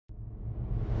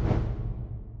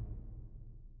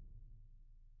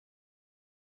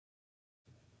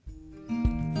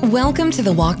Welcome to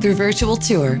the walkthrough virtual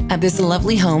tour of this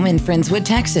lovely home in Friendswood,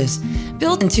 Texas.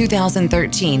 Built in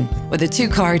 2013 with a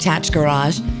 2-car attached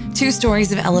garage, 2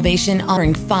 stories of elevation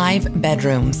offering 5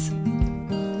 bedrooms.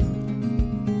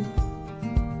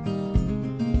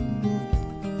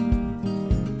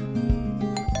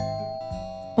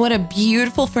 What a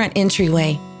beautiful front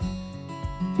entryway.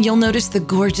 You'll notice the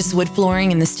gorgeous wood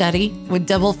flooring in the study with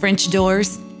double French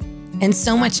doors and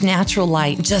so much natural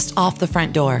light just off the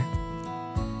front door.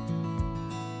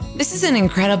 This is an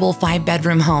incredible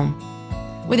 5-bedroom home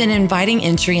with an inviting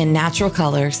entry in natural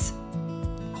colors,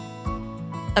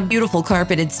 a beautiful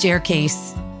carpeted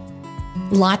staircase.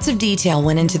 Lots of detail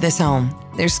went into this home.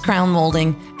 There's crown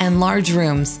molding and large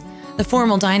rooms. The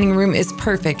formal dining room is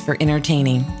perfect for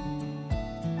entertaining.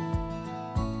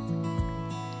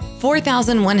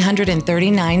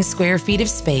 4,139 square feet of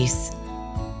space.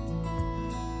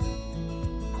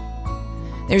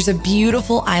 There's a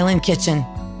beautiful island kitchen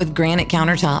with granite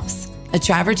countertops, a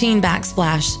travertine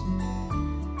backsplash,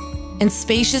 and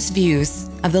spacious views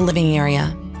of the living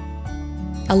area.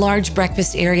 A large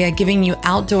breakfast area giving you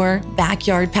outdoor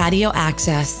backyard patio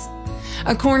access.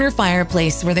 A corner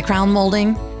fireplace where the crown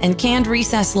molding and canned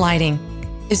recessed lighting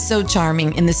is so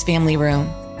charming in this family room.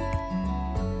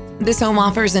 This home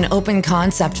offers an open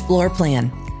concept floor plan,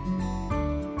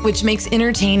 which makes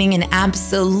entertaining an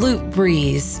absolute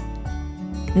breeze.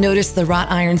 Notice the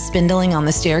wrought iron spindling on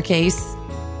the staircase.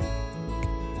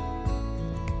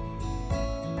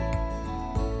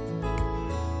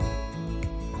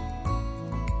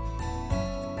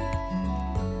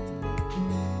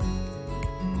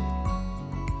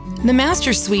 The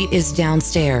master suite is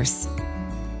downstairs,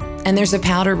 and there's a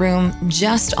powder room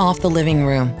just off the living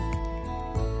room.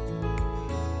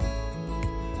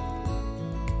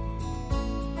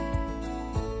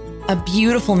 A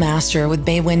beautiful master with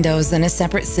bay windows and a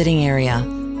separate sitting area,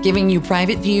 giving you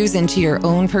private views into your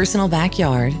own personal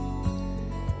backyard.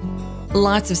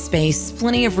 Lots of space,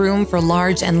 plenty of room for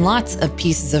large and lots of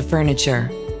pieces of furniture.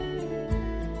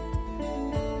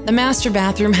 The master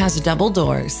bathroom has double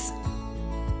doors.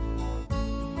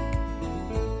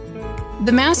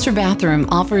 The master bathroom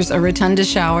offers a rotunda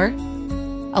shower,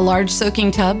 a large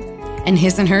soaking tub, and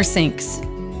his and her sinks.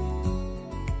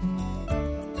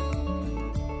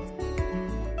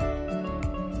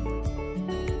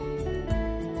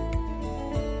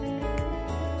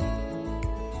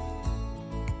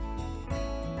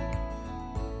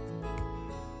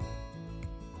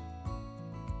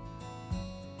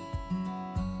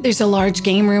 There's a large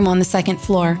game room on the second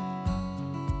floor.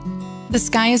 The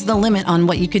sky is the limit on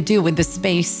what you could do with this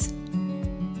space.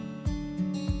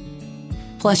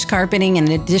 Plush carpeting and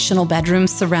additional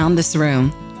bedrooms surround this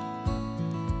room.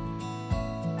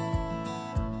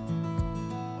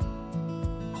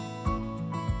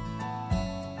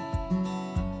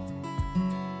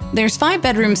 There's 5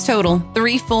 bedrooms total,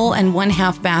 3 full and 1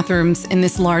 half bathrooms in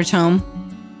this large home.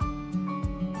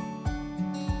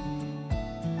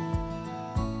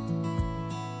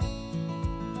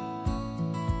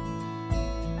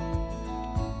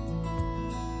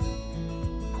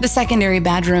 The secondary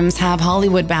bedrooms have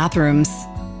Hollywood bathrooms.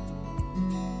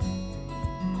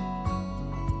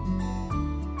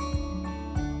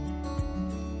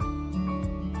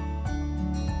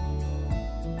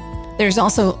 There's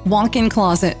also walk-in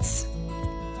closets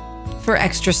for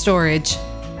extra storage.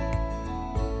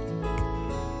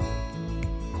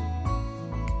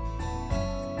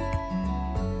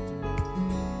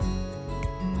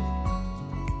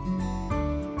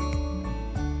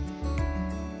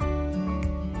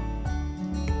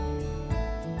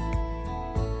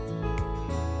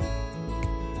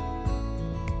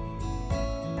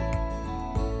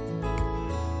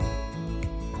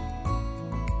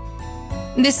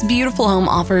 This beautiful home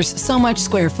offers so much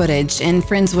square footage in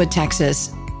Friendswood,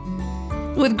 Texas,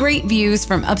 with great views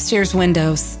from upstairs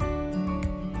windows.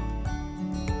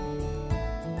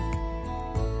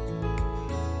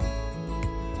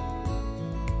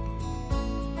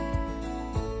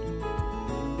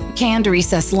 Canned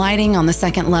recessed lighting on the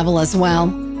second level as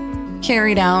well,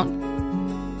 carried out.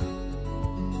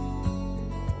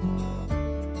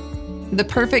 The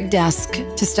perfect desk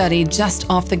to study just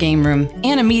off the game room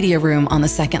and a media room on the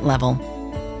second level.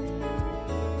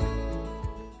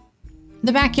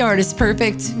 The backyard is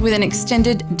perfect with an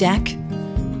extended deck.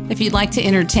 If you'd like to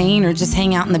entertain or just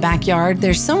hang out in the backyard,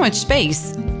 there's so much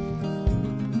space.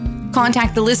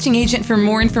 Contact the listing agent for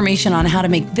more information on how to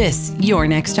make this your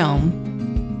next home.